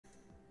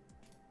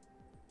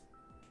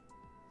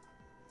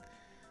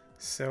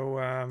So,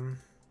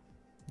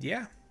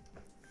 yeah.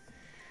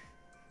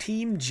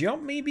 Team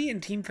Jump, maybe,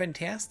 and Team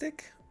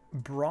Fantastic?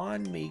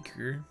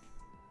 Br&onMaker.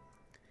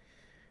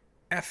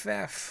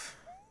 FF.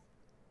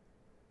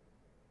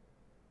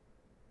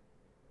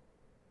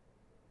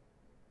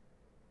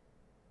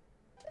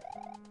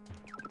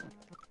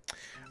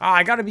 Ah,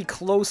 I gotta be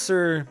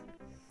closer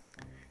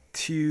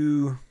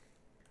to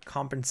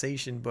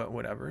compensation, but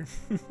whatever.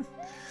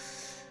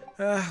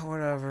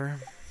 Whatever.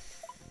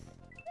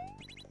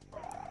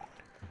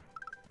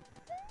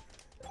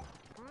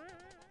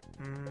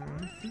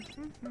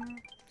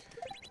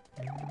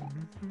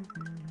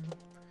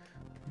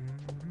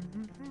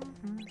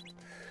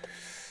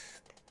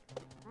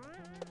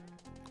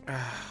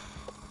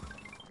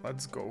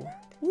 Let's go.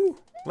 Woo.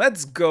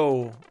 Let's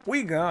go.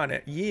 We got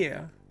it.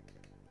 Yeah.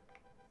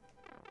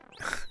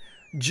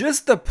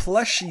 Just the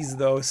plushies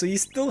though, so you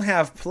still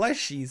have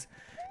plushies.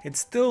 It's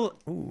still,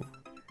 ooh,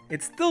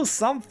 it's still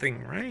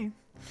something, right?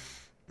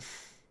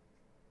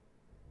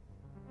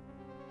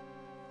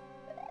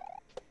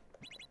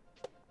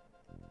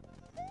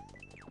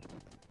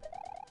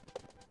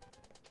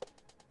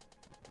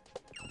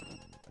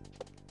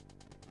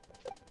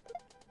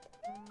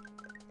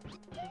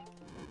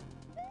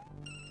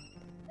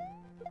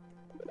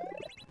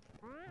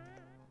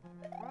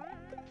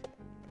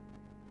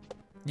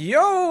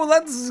 Yo,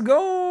 let's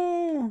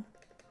go!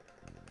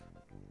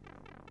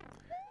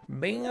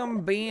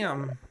 Bam,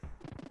 bam.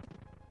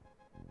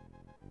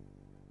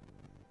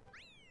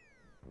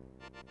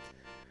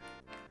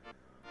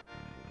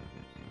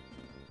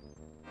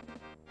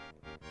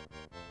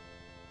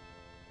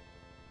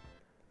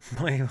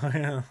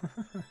 Wow.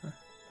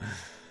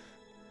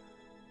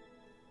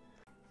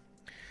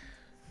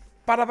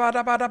 Bada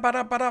bada bada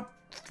bada bada.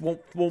 Thwomp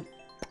thwomp.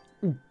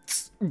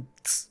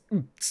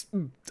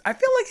 I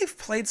feel like I've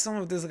played some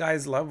of this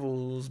guy's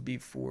levels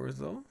before,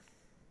 though.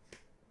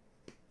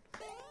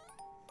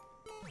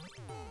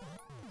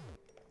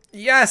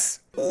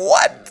 Yes!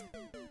 What?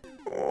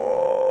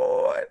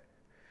 What?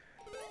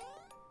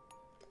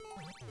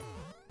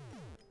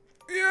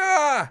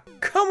 Yeah!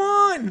 Come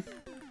on!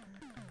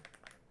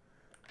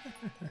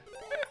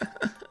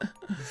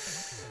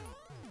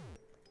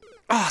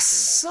 Oh,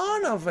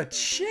 son of a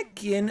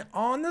chicken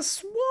on the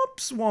Thwomp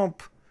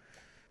Swamp.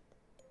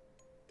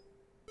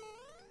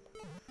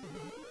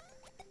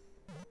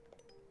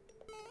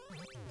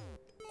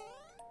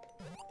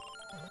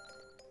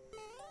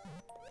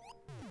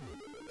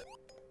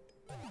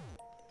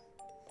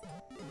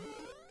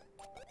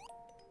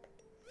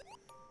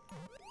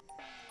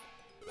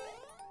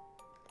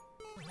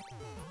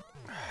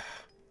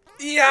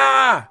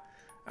 Yeah!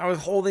 I was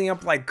holding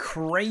up like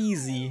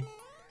crazy.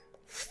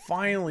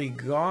 Finally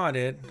got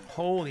it.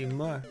 Holy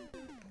muck.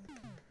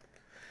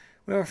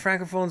 We have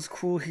francophones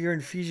cool here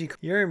in Fiji.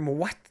 You're in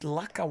what?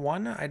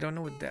 Lakawana? I don't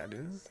know what that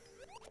is.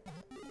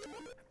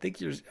 I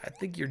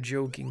think you're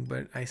joking,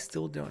 but I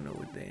still don't know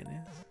what that is.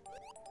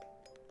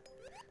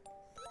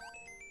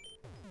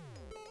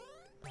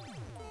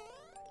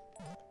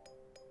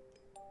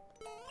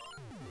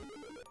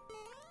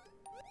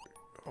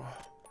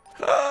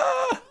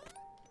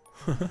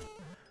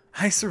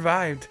 I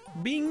survived.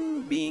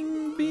 Bing,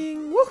 bing,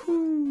 bing.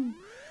 Woohoo!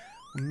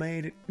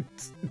 Made it.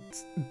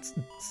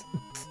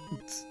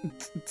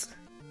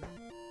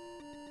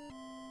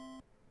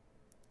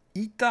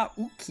 Ita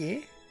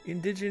uke?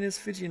 Indigenous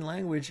Fijian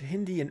language,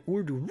 Hindi and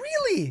Urdu.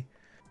 Really?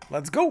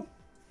 Let's go.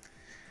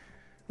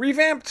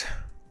 Revamped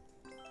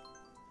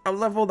a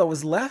level that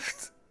was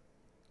left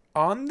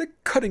on the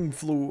cutting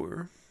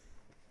floor.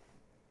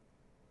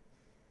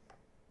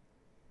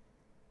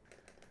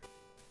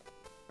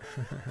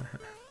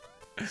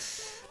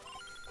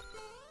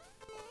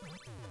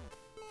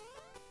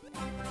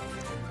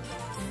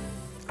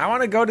 I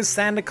want to go to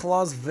Santa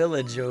Claus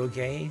Village,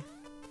 okay?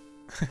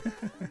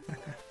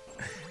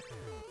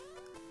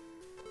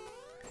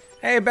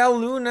 Hey, Bell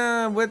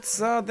Luna,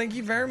 what's up? Thank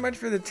you very much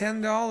for the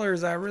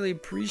 $10. I really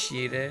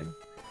appreciate it.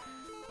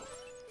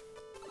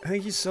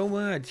 Thank you so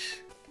much.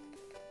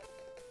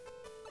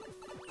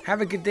 Have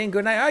a good day and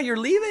good night. Oh, you're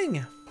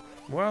leaving?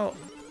 Well,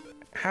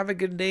 have a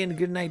good day and a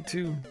good night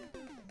too.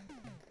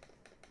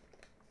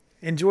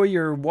 Enjoy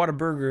your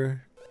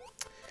Whataburger.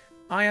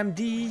 I am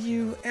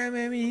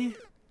D-U-M-M-E.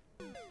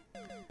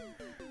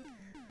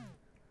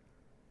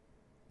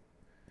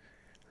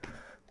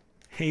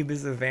 Abe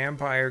is a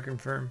vampire,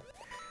 confirmed.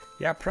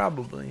 Yeah,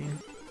 probably.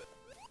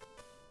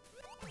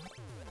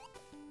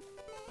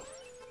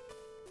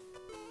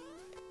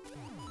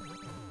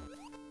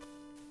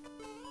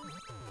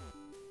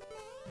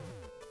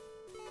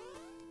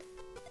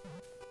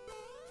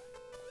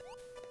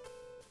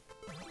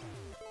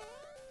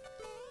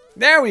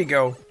 There we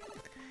go.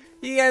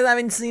 You guys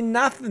haven't seen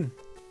nothing.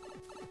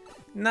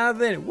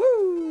 Nothing.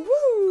 Woo,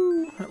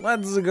 woo.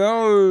 Let's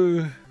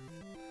go.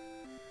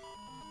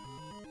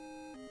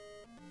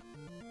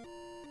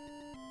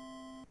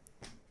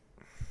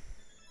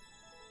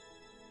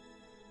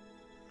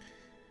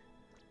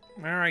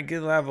 All right,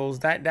 good levels.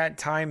 That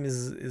time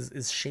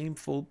is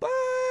shameful, but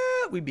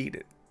we beat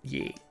it.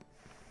 Yeah.